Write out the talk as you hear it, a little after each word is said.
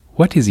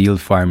What is yield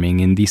farming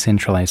in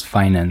decentralized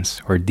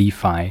finance, or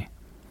DeFi?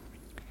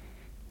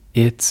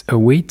 It's a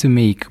way to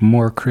make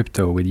more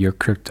crypto with your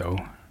crypto.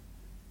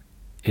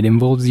 It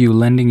involves you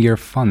lending your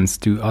funds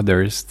to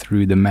others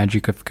through the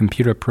magic of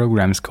computer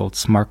programs called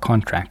smart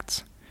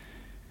contracts.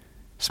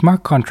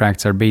 Smart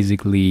contracts are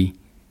basically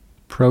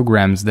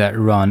programs that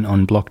run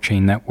on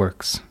blockchain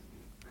networks.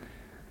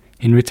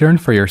 In return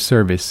for your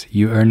service,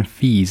 you earn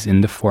fees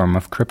in the form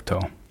of crypto.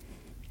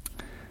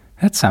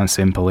 That sounds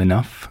simple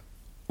enough.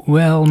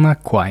 Well,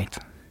 not quite.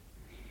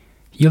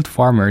 Yield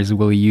farmers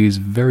will use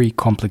very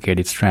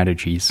complicated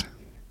strategies.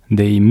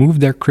 They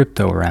move their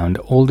crypto around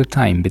all the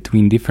time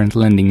between different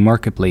lending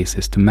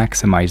marketplaces to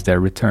maximize their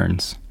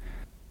returns.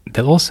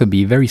 They'll also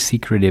be very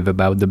secretive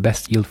about the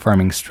best yield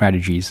farming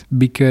strategies,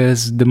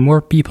 because the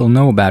more people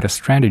know about a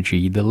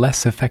strategy, the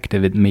less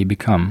effective it may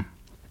become.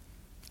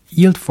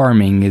 Yield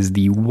farming is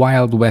the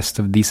wild west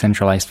of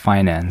decentralized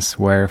finance,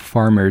 where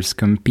farmers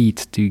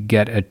compete to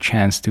get a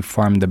chance to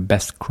farm the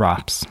best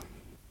crops.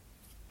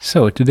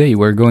 So today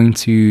we're going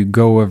to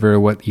go over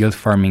what yield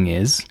farming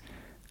is,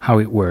 how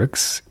it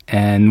works,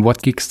 and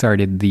what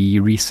kickstarted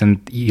the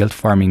recent yield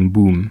farming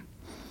boom.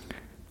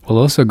 We'll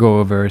also go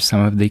over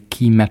some of the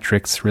key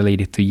metrics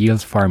related to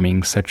yield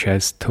farming, such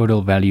as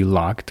total value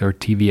locked, or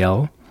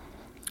TVL.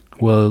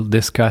 We'll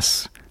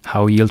discuss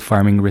how yield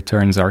farming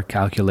returns are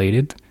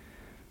calculated,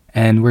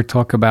 and we'll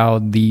talk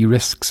about the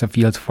risks of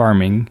yield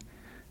farming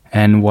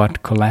and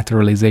what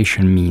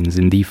collateralization means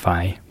in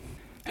DeFi.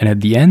 And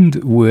at the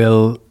end,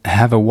 we'll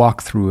have a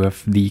walkthrough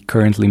of the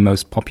currently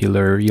most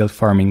popular yield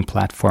farming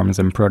platforms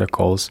and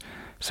protocols,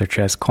 such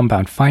as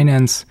Compound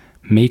Finance,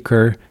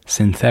 Maker,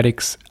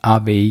 Synthetix,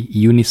 Aave,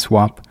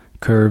 Uniswap,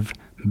 Curve,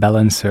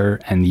 Balancer,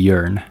 and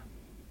Yearn.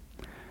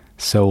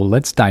 So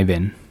let's dive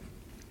in.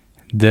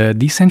 The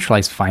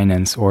decentralized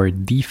finance, or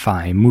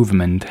DeFi,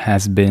 movement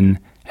has been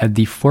at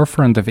the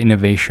forefront of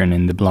innovation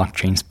in the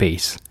blockchain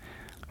space.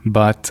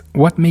 But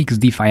what makes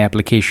DeFi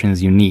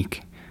applications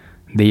unique?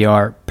 They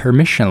are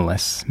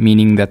permissionless,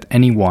 meaning that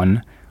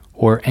anyone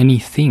or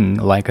anything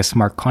like a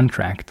smart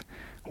contract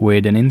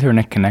with an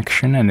internet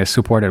connection and a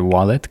supported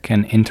wallet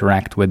can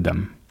interact with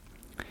them.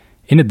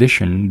 In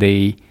addition,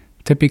 they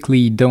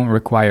typically don't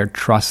require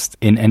trust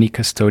in any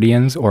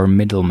custodians or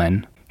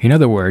middlemen. In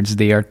other words,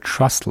 they are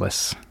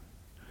trustless.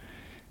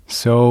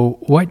 So,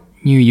 what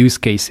new use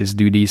cases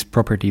do these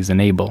properties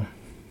enable?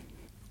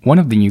 One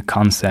of the new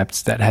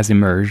concepts that has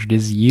emerged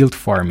is yield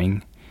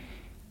farming.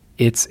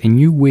 It's a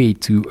new way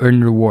to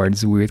earn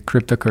rewards with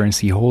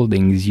cryptocurrency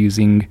holdings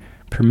using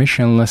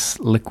permissionless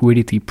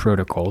liquidity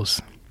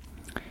protocols.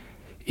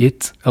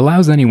 It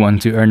allows anyone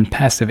to earn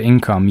passive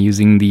income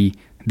using the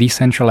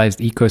decentralized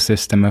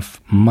ecosystem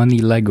of money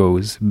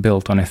Legos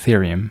built on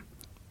Ethereum.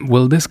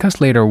 We'll discuss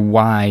later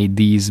why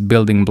these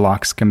building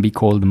blocks can be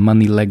called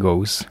money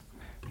Legos,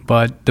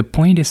 but the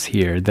point is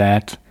here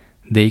that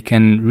they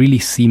can really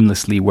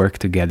seamlessly work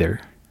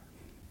together.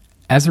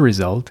 As a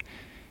result,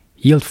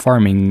 yield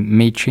farming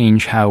may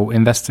change how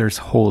investors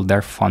hold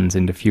their funds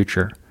in the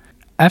future.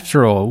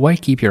 After all, why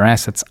keep your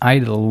assets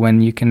idle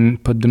when you can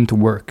put them to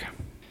work?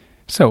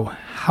 So,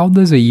 how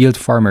does a yield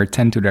farmer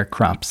tend to their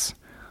crops?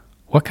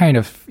 What kind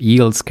of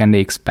yields can they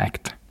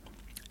expect?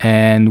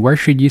 And where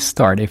should you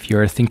start if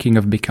you're thinking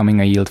of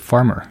becoming a yield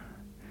farmer?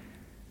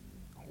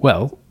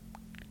 Well,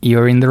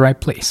 you're in the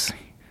right place.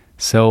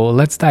 So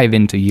let's dive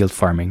into yield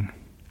farming.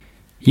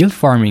 Yield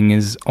farming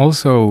is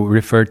also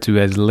referred to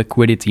as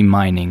liquidity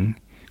mining,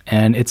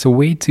 and it's a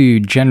way to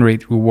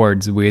generate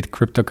rewards with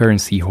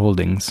cryptocurrency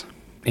holdings.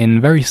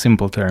 In very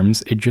simple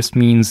terms, it just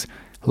means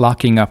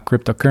locking up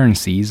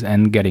cryptocurrencies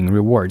and getting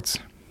rewards.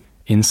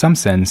 In some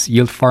sense,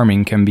 yield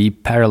farming can be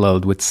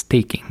paralleled with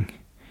staking.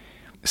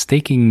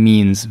 Staking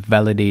means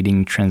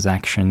validating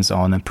transactions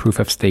on a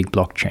proof-of-stake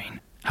blockchain.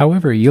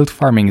 However, yield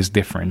farming is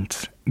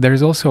different.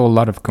 There's also a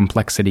lot of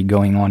complexity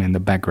going on in the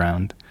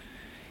background.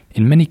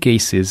 In many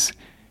cases,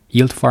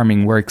 yield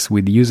farming works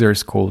with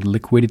users called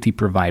liquidity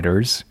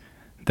providers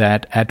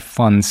that add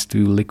funds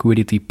to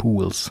liquidity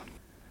pools.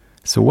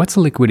 So what's a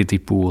liquidity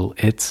pool?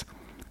 It's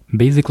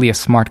basically a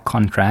smart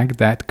contract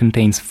that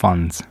contains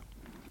funds.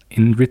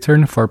 In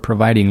return for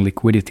providing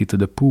liquidity to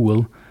the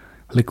pool,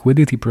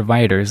 liquidity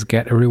providers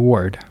get a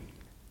reward.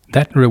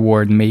 That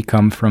reward may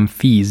come from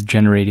fees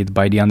generated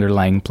by the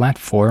underlying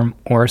platform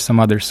or some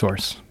other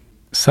source.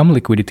 Some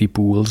liquidity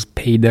pools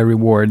pay their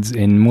rewards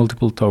in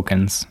multiple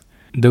tokens.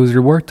 Those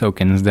reward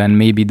tokens then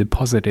may be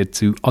deposited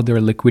to other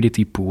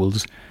liquidity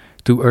pools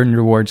to earn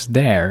rewards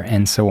there,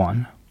 and so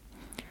on.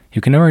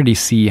 You can already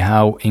see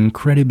how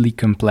incredibly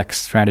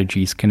complex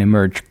strategies can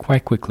emerge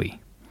quite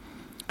quickly.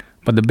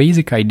 But the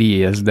basic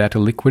idea is that a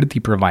liquidity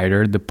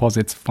provider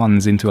deposits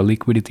funds into a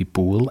liquidity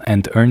pool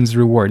and earns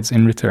rewards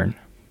in return.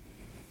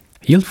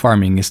 Yield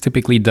farming is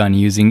typically done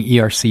using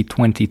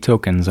ERC20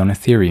 tokens on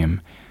Ethereum,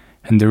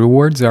 and the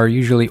rewards are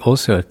usually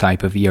also a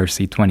type of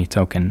ERC20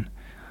 token.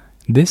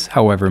 This,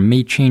 however,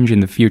 may change in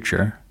the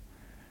future.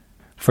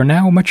 For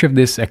now, much of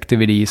this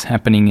activity is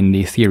happening in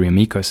the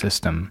Ethereum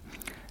ecosystem.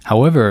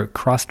 However,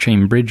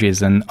 cross-chain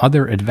bridges and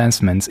other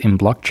advancements in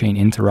blockchain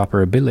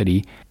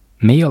interoperability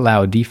may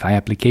allow DeFi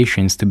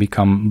applications to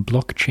become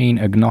blockchain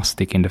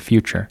agnostic in the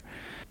future.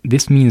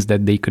 This means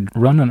that they could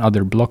run on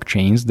other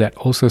blockchains that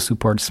also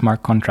support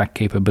smart contract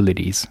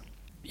capabilities.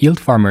 Yield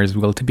farmers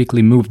will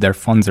typically move their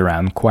funds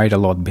around quite a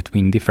lot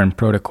between different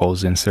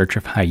protocols in search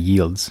of high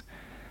yields.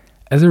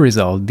 As a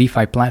result,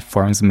 DeFi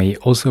platforms may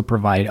also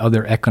provide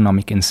other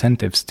economic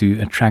incentives to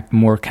attract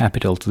more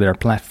capital to their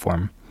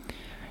platform.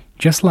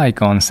 Just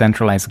like on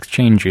centralized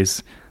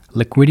exchanges,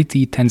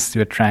 liquidity tends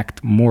to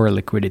attract more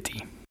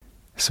liquidity.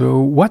 So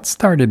what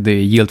started the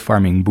yield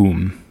farming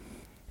boom?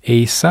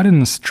 A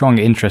sudden strong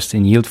interest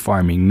in yield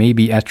farming may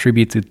be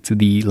attributed to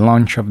the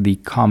launch of the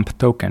COMP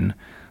token,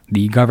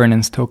 the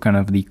governance token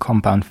of the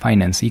compound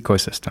finance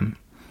ecosystem.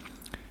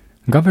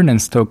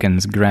 Governance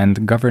tokens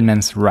grant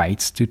governance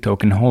rights to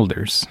token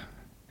holders.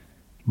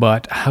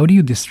 But how do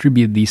you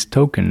distribute these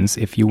tokens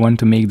if you want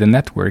to make the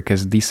network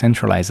as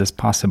decentralized as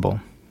possible?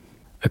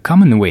 A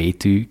common way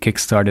to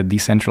kickstart a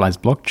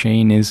decentralized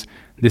blockchain is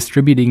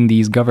distributing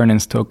these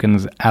governance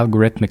tokens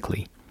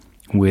algorithmically,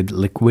 with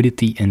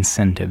liquidity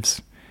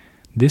incentives.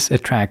 This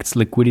attracts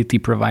liquidity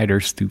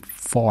providers to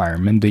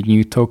farm the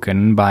new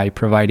token by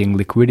providing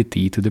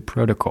liquidity to the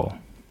protocol.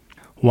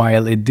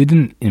 While it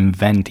didn't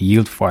invent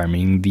yield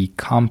farming, the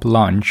COMP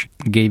launch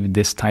gave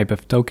this type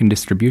of token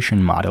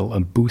distribution model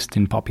a boost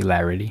in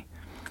popularity.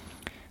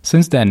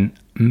 Since then,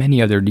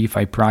 many other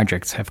DeFi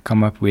projects have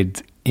come up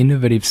with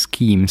innovative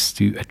schemes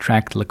to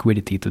attract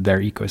liquidity to their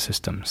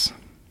ecosystems.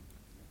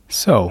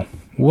 So,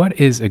 what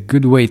is a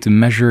good way to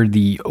measure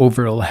the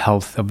overall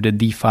health of the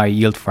DeFi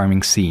yield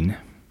farming scene?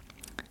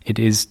 It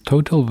is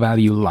Total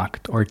Value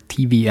Locked, or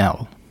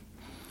TVL.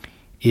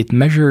 It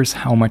measures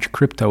how much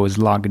crypto is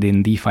logged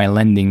in DeFi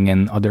lending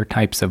and other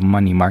types of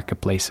money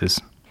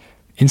marketplaces.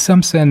 In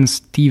some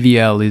sense,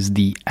 TVL is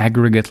the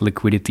aggregate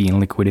liquidity in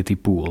liquidity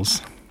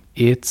pools.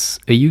 It's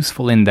a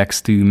useful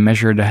index to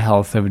measure the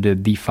health of the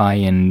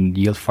DeFi and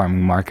yield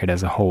farming market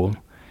as a whole.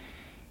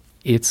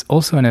 It's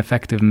also an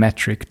effective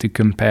metric to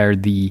compare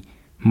the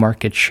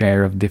market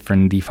share of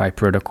different DeFi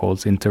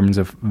protocols in terms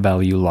of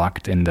value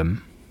locked in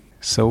them.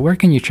 So where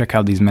can you check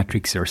out these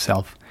metrics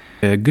yourself?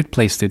 A good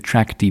place to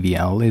track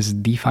TVL is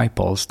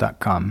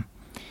DeFiPulse.com.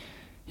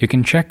 You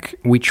can check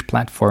which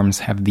platforms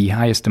have the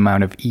highest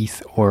amount of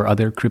ETH or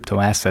other crypto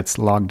assets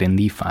logged in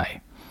DeFi.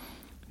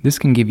 This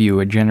can give you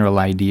a general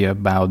idea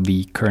about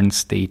the current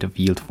state of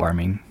yield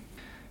farming.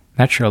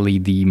 Naturally,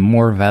 the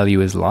more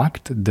value is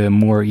locked, the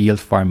more yield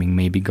farming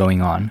may be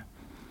going on.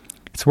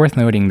 It's worth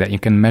noting that you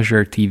can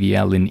measure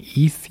TVL in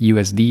ETH,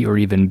 USD, or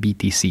even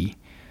BTC.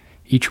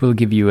 Each will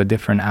give you a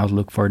different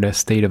outlook for the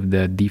state of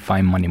the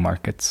DeFi money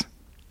markets.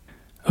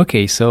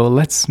 Okay, so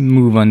let's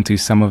move on to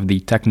some of the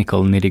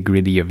technical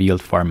nitty-gritty of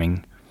yield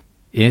farming.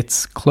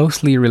 It's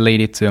closely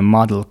related to a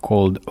model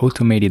called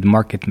Automated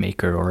Market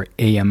Maker, or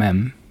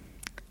AMM.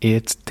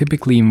 It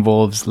typically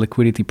involves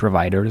liquidity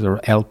providers, or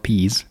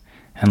LPs,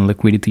 and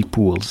liquidity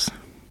pools.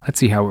 Let's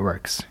see how it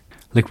works.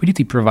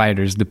 Liquidity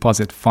providers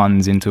deposit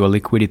funds into a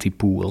liquidity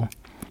pool.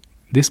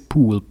 This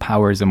pool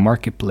powers a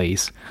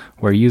marketplace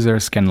where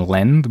users can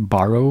lend,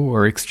 borrow,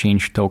 or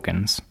exchange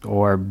tokens,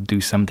 or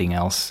do something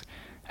else.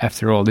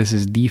 After all, this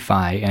is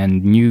DeFi,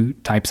 and new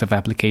types of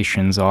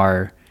applications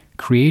are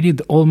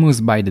created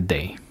almost by the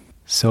day.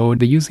 So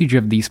the usage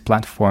of these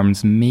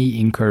platforms may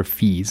incur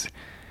fees,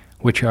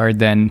 which are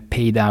then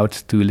paid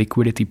out to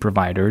liquidity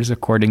providers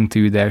according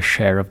to their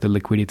share of the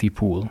liquidity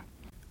pool.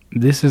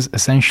 This is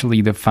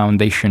essentially the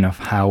foundation of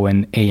how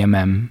an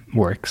AMM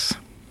works.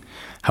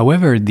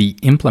 However, the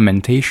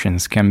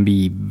implementations can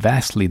be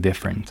vastly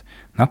different,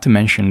 not to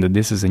mention that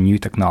this is a new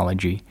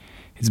technology.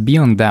 It's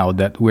beyond doubt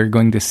that we're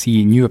going to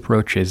see new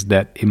approaches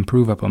that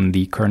improve upon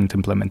the current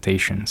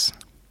implementations.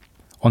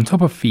 On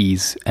top of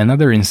fees,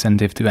 another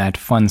incentive to add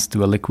funds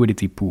to a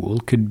liquidity pool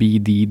could be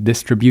the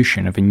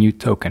distribution of a new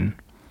token.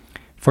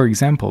 For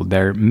example,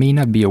 there may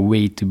not be a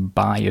way to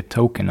buy a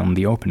token on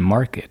the open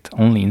market,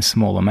 only in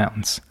small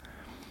amounts.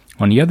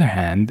 On the other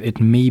hand, it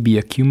may be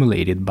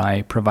accumulated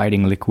by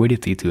providing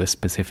liquidity to a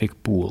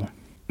specific pool.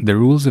 The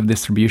rules of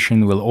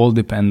distribution will all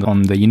depend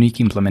on the unique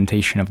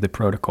implementation of the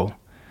protocol.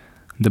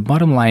 The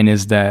bottom line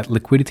is that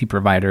liquidity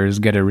providers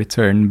get a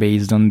return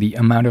based on the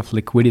amount of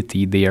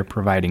liquidity they are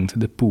providing to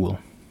the pool.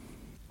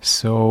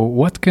 So,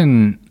 what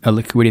can a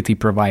liquidity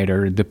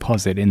provider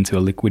deposit into a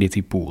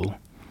liquidity pool?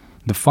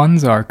 The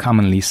funds are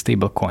commonly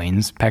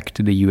stablecoins pegged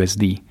to the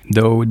USD,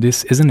 though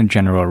this isn't a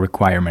general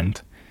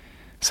requirement.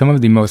 Some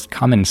of the most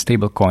common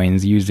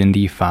stablecoins used in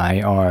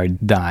DeFi are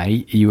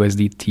DAI,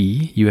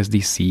 USDT,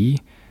 USDC,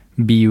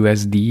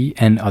 BUSD,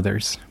 and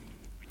others.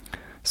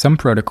 Some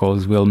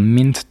protocols will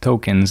mint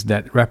tokens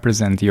that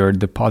represent your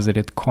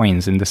deposited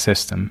coins in the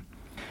system.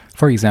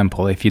 For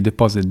example, if you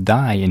deposit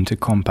DAI into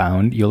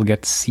Compound, you'll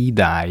get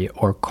CDAI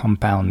or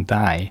Compound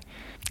DAI.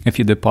 If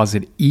you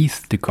deposit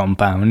ETH to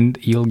Compound,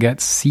 you'll get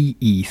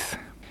CETH.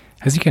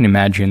 As you can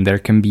imagine, there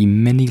can be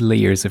many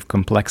layers of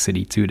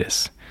complexity to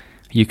this.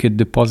 You could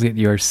deposit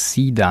your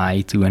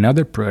CDAI to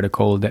another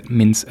protocol that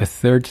mints a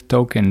third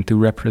token to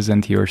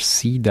represent your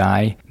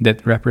CDAI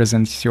that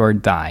represents your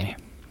DAI.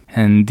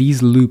 And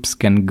these loops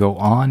can go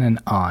on and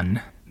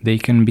on. They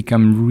can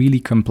become really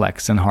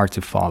complex and hard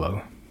to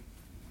follow.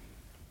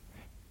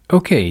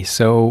 Okay,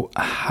 so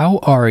how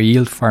are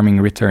yield farming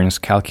returns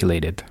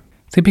calculated?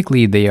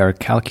 Typically, they are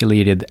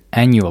calculated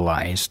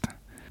annualized.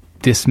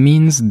 This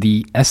means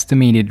the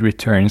estimated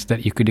returns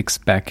that you could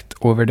expect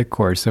over the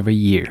course of a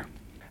year.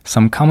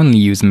 Some commonly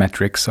used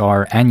metrics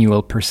are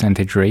annual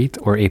percentage rate,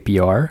 or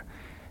APR,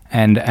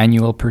 and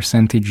annual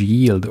percentage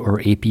yield, or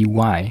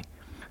APY.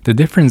 The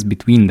difference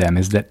between them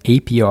is that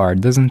APR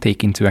doesn't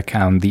take into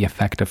account the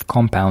effect of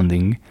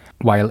compounding,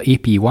 while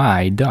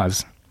APY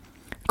does.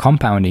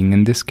 Compounding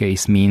in this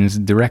case means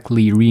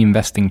directly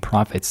reinvesting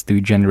profits to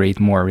generate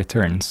more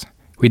returns.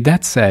 With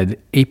that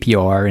said,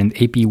 APR and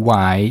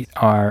APY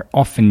are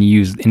often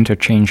used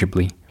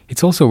interchangeably.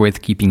 It's also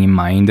worth keeping in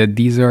mind that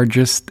these are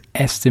just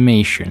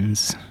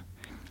estimations.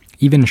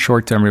 Even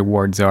short-term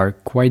rewards are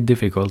quite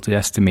difficult to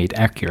estimate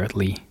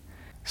accurately.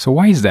 So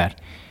why is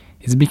that?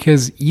 It's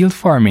because yield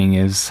farming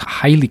is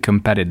highly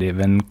competitive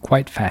and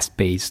quite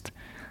fast-paced,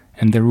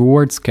 and the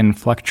rewards can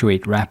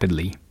fluctuate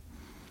rapidly.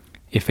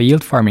 If a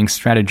yield farming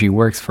strategy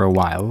works for a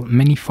while,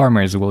 many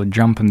farmers will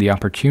jump on the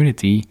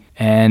opportunity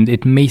and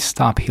it may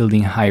stop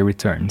yielding high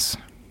returns.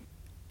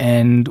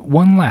 And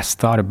one last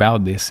thought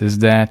about this is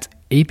that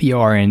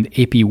APR and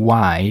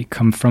APY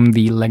come from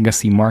the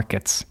legacy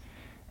markets,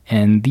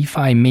 and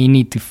DeFi may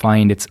need to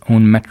find its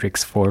own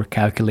metrics for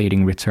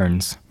calculating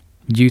returns.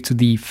 Due to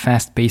the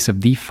fast pace of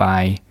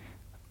DeFi,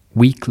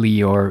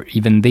 weekly or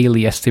even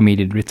daily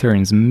estimated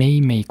returns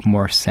may make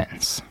more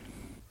sense.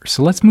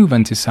 So let's move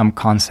on to some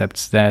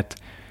concepts that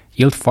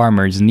yield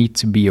farmers need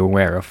to be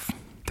aware of.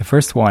 The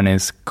first one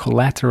is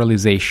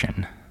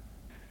collateralization.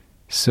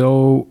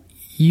 So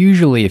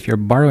usually if you're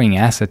borrowing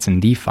assets in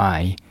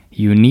DeFi,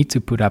 you need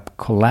to put up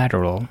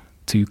collateral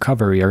to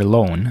cover your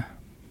loan.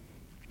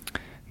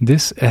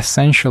 This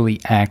essentially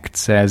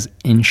acts as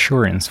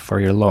insurance for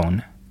your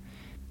loan.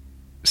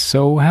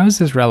 So how is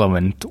this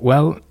relevant?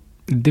 Well,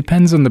 it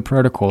depends on the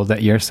protocol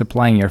that you're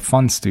supplying your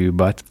funds to,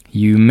 but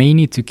you may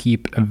need to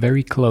keep a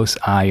very close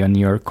eye on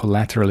your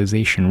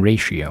collateralization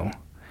ratio.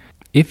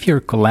 If your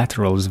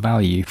collateral's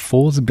value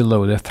falls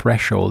below the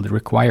threshold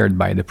required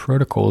by the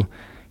protocol,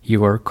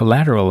 your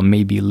collateral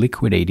may be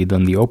liquidated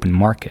on the open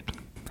market.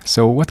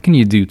 So what can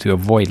you do to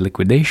avoid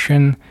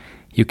liquidation?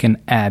 You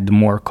can add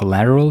more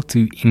collateral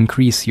to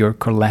increase your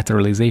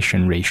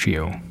collateralization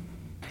ratio.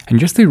 And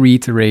just to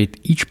reiterate,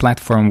 each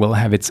platform will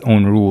have its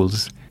own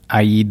rules,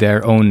 i.e.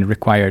 their own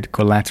required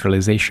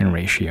collateralization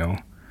ratio.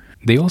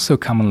 They also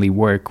commonly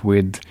work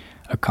with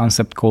a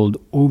concept called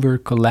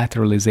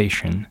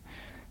over-collateralization.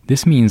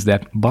 This means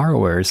that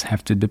borrowers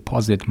have to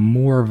deposit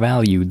more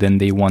value than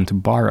they want to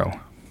borrow.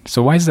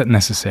 So why is that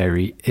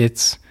necessary?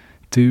 It's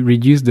to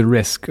reduce the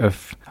risk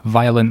of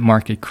violent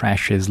market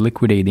crashes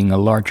liquidating a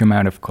large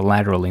amount of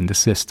collateral in the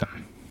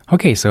system.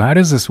 Okay, so how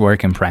does this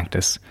work in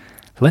practice?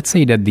 Let's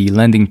say that the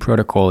lending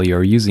protocol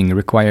you're using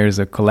requires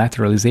a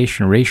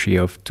collateralization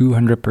ratio of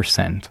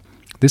 200%.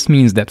 This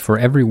means that for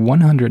every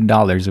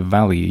 $100 of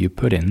value you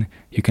put in,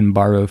 you can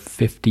borrow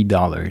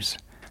 $50.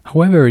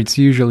 However, it's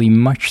usually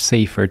much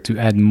safer to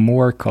add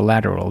more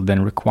collateral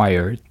than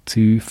required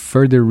to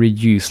further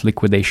reduce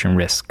liquidation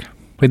risk.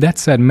 With that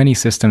said, many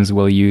systems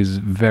will use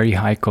very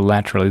high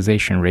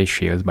collateralization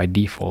ratios by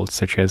default,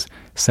 such as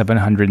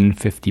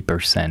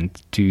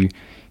 750%, to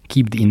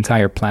keep the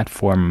entire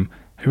platform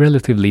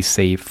relatively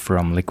safe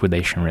from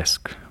liquidation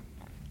risk.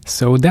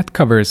 So that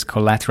covers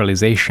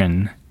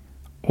collateralization.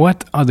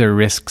 What other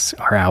risks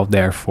are out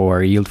there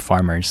for yield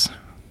farmers?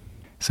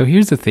 So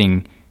here's the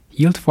thing,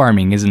 yield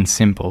farming isn't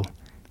simple.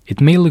 It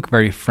may look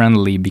very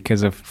friendly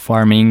because of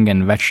farming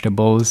and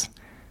vegetables,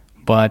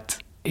 but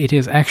it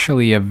is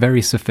actually a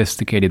very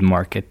sophisticated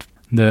market.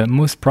 The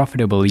most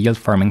profitable yield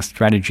farming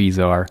strategies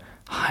are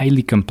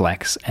highly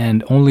complex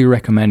and only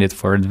recommended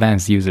for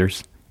advanced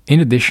users. In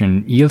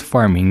addition, yield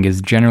farming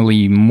is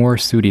generally more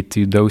suited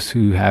to those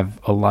who have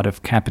a lot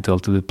of capital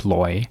to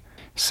deploy.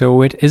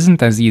 So it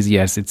isn't as easy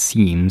as it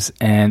seems,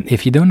 and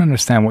if you don't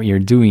understand what you're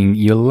doing,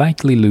 you'll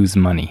likely lose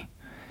money.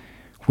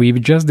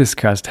 We've just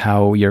discussed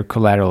how your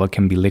collateral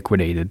can be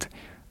liquidated.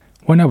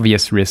 One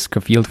obvious risk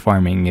of yield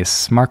farming is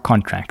smart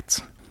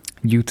contracts.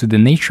 Due to the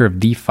nature of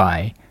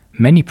DeFi,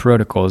 many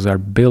protocols are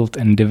built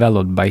and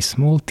developed by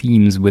small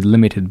teams with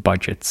limited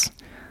budgets.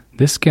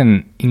 This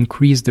can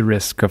increase the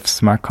risk of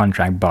smart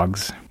contract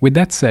bugs. With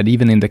that said,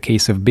 even in the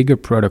case of bigger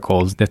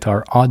protocols that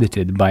are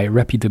audited by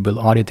reputable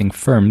auditing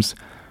firms,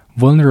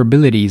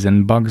 vulnerabilities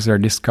and bugs are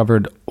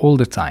discovered all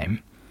the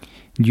time.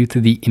 Due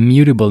to the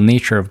immutable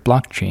nature of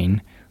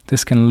blockchain,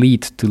 this can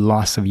lead to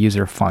loss of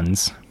user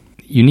funds.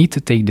 You need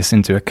to take this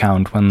into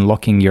account when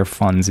locking your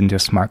funds into a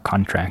smart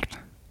contract.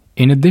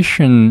 In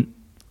addition,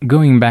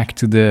 going back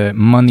to the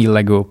money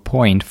Lego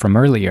point from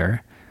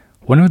earlier,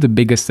 one of the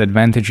biggest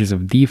advantages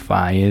of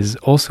DeFi is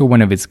also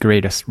one of its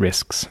greatest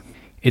risks.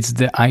 It's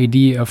the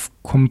idea of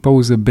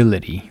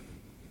composability.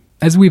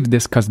 As we've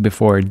discussed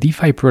before,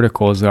 DeFi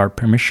protocols are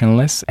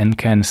permissionless and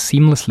can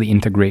seamlessly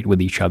integrate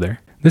with each other.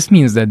 This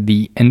means that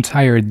the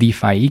entire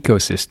DeFi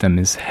ecosystem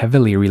is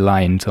heavily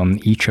reliant on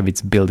each of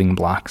its building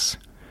blocks.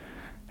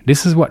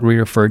 This is what we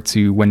refer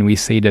to when we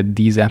say that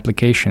these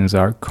applications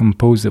are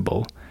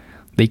composable.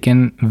 They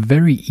can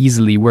very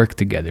easily work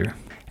together,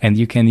 and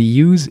you can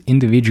use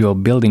individual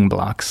building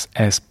blocks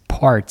as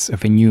parts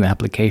of a new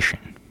application.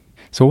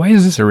 So why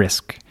is this a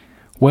risk?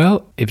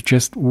 Well, if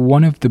just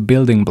one of the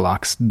building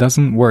blocks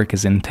doesn't work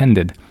as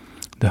intended,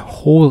 the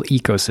whole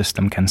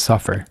ecosystem can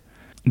suffer.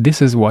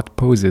 This is what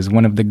poses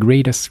one of the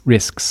greatest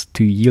risks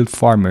to yield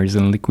farmers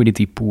and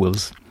liquidity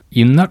pools.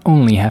 You not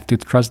only have to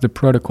trust the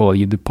protocol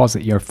you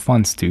deposit your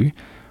funds to,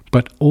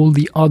 but all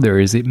the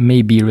others it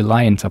may be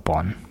reliant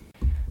upon.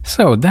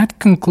 So that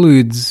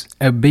concludes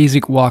a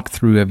basic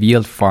walkthrough of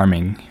yield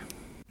farming.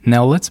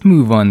 Now let's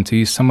move on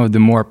to some of the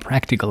more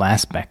practical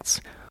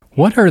aspects.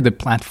 What are the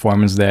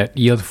platforms that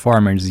yield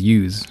farmers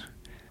use?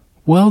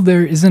 Well,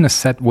 there isn't a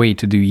set way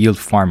to do yield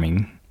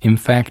farming. In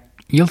fact,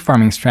 yield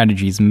farming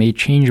strategies may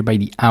change by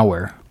the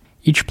hour.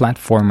 Each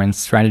platform and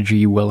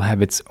strategy will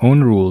have its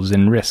own rules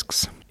and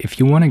risks. If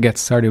you want to get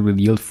started with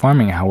yield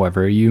farming,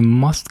 however, you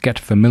must get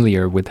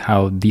familiar with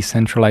how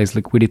decentralized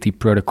liquidity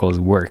protocols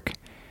work.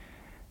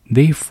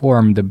 They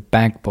form the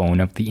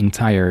backbone of the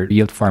entire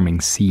yield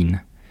farming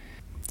scene.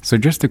 So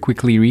just to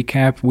quickly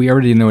recap, we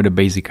already know the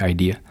basic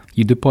idea.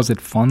 You deposit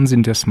funds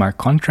into a smart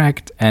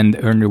contract and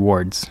earn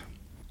rewards.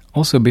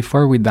 Also,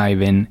 before we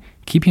dive in,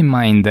 keep in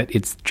mind that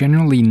it's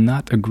generally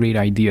not a great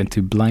idea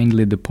to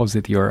blindly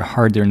deposit your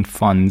hard-earned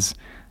funds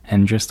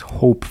and just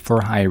hope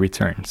for high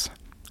returns.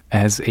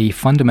 As a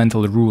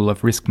fundamental rule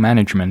of risk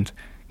management,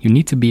 you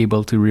need to be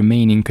able to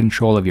remain in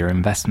control of your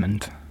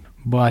investment.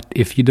 But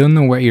if you don't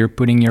know where you're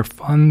putting your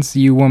funds,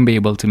 you won't be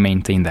able to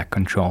maintain that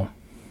control.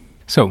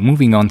 So,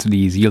 moving on to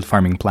these yield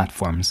farming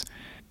platforms.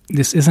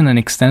 This isn't an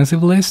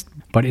extensive list,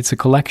 but it's a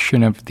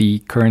collection of the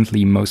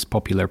currently most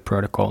popular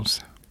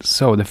protocols.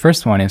 So the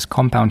first one is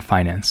Compound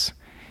Finance.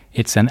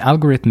 It's an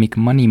algorithmic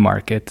money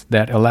market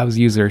that allows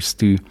users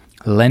to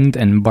lend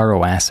and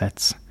borrow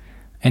assets.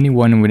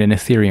 Anyone with an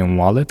Ethereum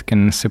wallet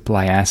can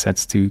supply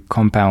assets to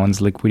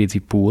Compound's liquidity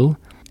pool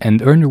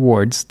and earn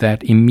rewards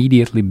that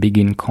immediately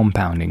begin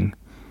compounding.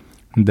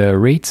 The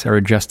rates are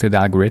adjusted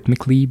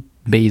algorithmically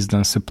based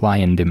on supply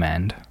and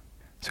demand.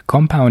 So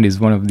Compound is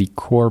one of the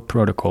core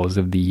protocols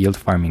of the yield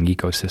farming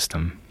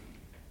ecosystem.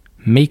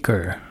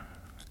 Maker.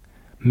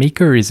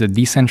 Maker is a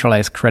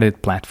decentralized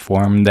credit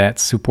platform that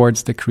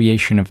supports the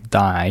creation of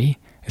DAI,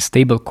 a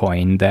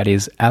stablecoin that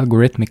is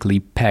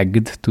algorithmically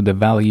pegged to the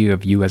value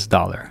of US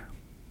dollar.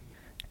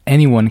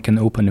 Anyone can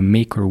open a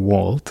Maker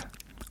vault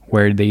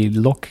where they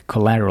lock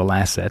collateral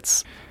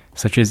assets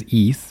such as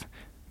ETH,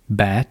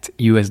 BAT,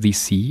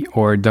 USDC,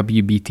 or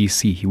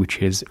WBTC, which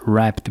is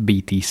wrapped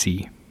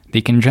BTC.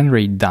 They can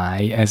generate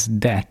DAI as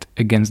debt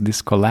against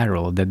this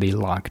collateral that they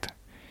locked.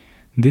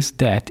 This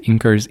debt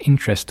incurs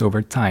interest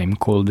over time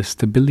called the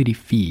stability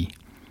fee,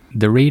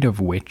 the rate of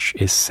which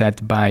is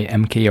set by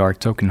MKR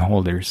token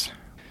holders.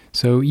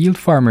 So yield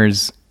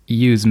farmers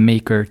use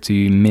Maker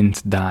to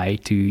mint DAI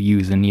to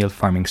use in yield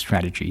farming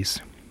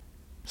strategies.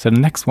 So the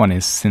next one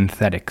is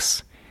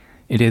Synthetix.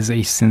 It is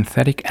a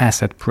synthetic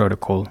asset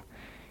protocol.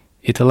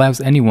 It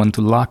allows anyone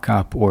to lock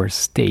up or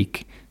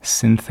stake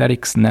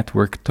Synthetix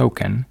network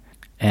token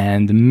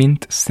and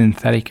mint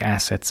synthetic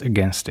assets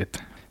against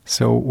it.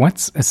 So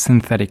what's a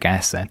synthetic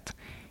asset?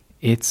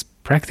 It's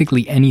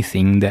practically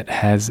anything that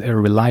has a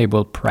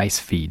reliable price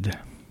feed.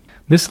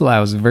 This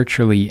allows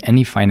virtually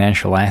any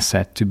financial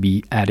asset to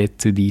be added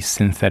to the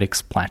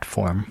Synthetix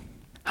platform.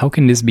 How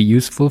can this be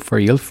useful for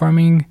yield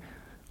farming?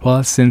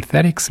 Well,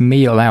 Synthetix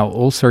may allow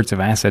all sorts of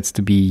assets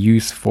to be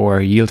used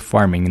for yield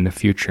farming in the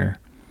future.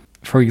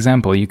 For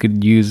example, you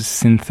could use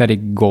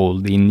synthetic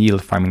gold in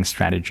yield farming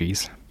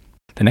strategies.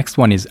 The next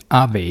one is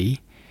Aave.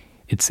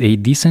 It's a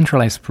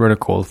decentralized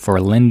protocol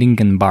for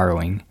lending and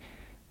borrowing.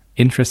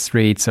 Interest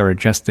rates are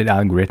adjusted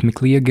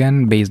algorithmically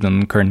again based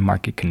on current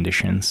market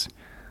conditions.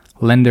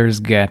 Lenders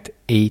get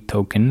A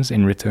tokens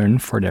in return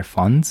for their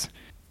funds,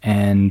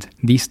 and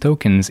these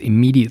tokens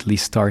immediately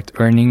start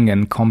earning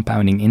and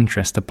compounding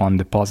interest upon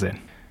deposit.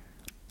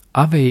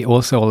 Aave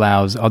also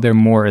allows other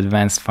more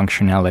advanced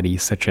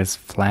functionalities such as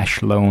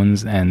flash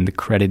loans and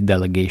credit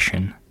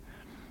delegation.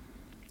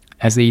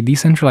 As a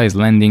decentralized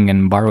lending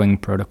and borrowing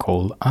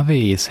protocol,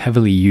 Aave is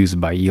heavily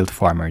used by yield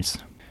farmers.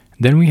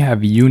 Then we have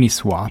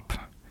Uniswap,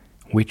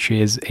 which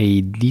is a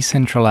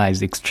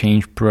decentralized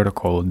exchange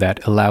protocol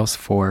that allows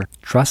for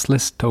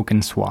trustless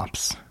token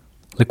swaps.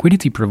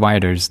 Liquidity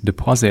providers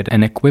deposit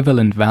an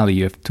equivalent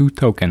value of 2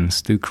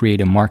 tokens to create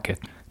a market.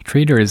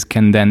 Traders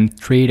can then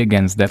trade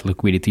against that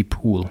liquidity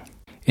pool.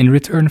 In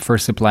return for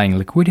supplying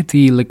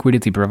liquidity,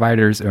 liquidity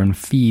providers earn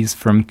fees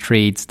from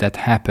trades that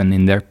happen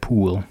in their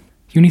pool.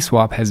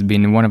 Uniswap has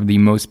been one of the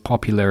most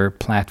popular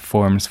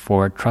platforms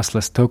for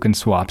trustless token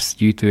swaps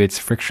due to its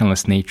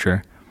frictionless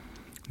nature.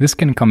 This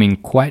can come in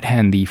quite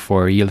handy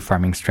for yield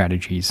farming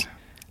strategies.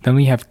 Then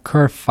we have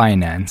Curve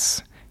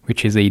Finance,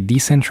 which is a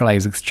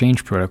decentralized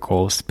exchange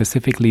protocol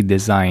specifically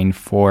designed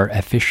for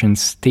efficient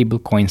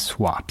stablecoin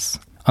swaps.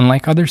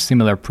 Unlike other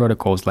similar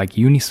protocols like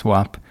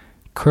Uniswap,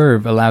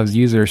 Curve allows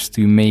users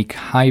to make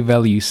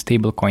high-value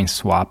stablecoin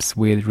swaps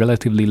with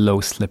relatively low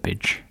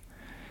slippage.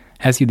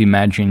 As you'd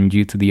imagine,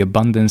 due to the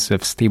abundance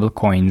of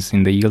stablecoins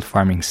in the yield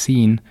farming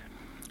scene,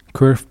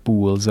 Curve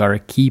pools are a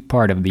key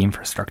part of the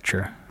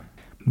infrastructure.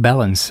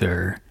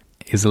 Balancer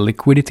is a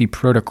liquidity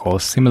protocol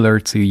similar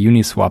to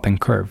Uniswap and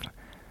Curve.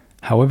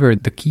 However,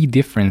 the key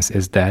difference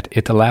is that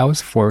it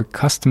allows for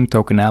custom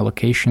token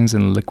allocations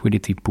in a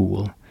liquidity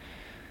pool.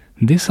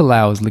 This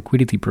allows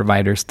liquidity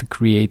providers to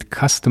create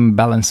custom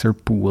balancer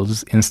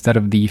pools instead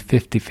of the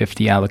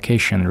 50-50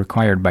 allocation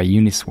required by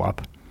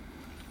Uniswap.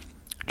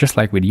 Just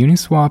like with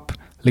Uniswap,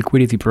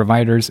 liquidity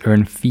providers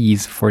earn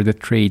fees for the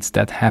trades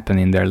that happen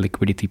in their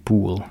liquidity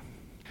pool.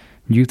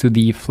 Due to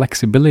the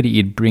flexibility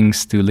it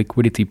brings to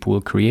liquidity pool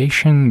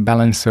creation,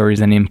 Balancer is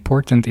an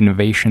important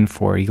innovation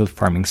for yield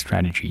farming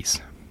strategies.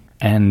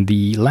 And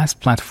the last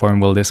platform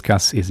we'll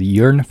discuss is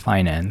Yearn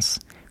Finance,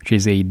 which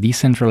is a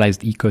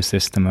decentralized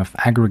ecosystem of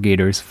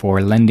aggregators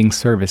for lending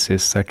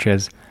services such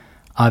as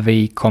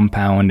Aave,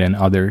 Compound, and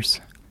others.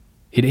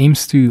 It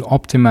aims to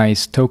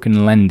optimize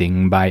token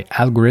lending by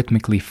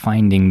algorithmically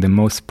finding the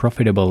most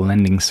profitable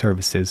lending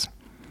services.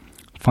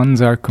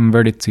 Funds are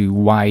converted to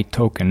Y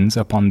tokens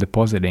upon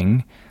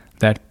depositing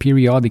that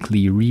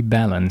periodically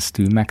rebalance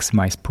to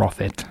maximize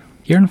profit.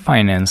 Yearn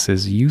Finance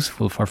is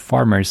useful for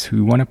farmers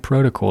who want a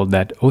protocol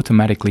that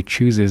automatically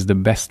chooses the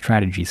best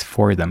strategies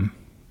for them.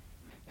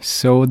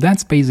 So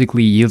that's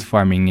basically yield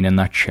farming in a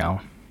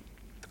nutshell.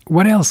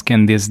 What else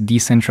can this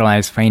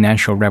decentralized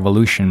financial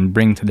revolution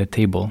bring to the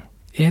table?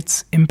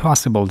 It's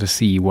impossible to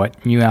see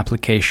what new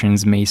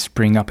applications may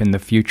spring up in the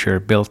future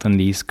built on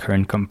these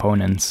current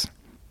components.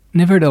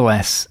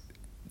 Nevertheless,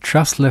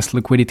 trustless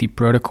liquidity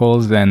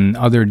protocols and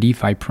other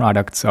DeFi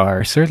products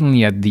are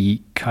certainly at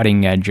the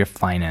cutting edge of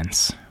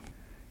finance.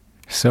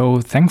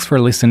 So thanks for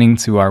listening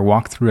to our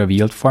walkthrough of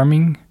yield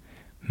farming.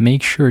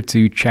 Make sure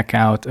to check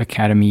out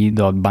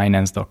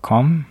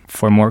academy.binance.com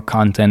for more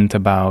content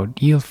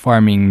about yield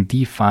farming,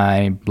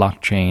 DeFi,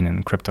 blockchain,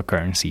 and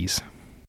cryptocurrencies.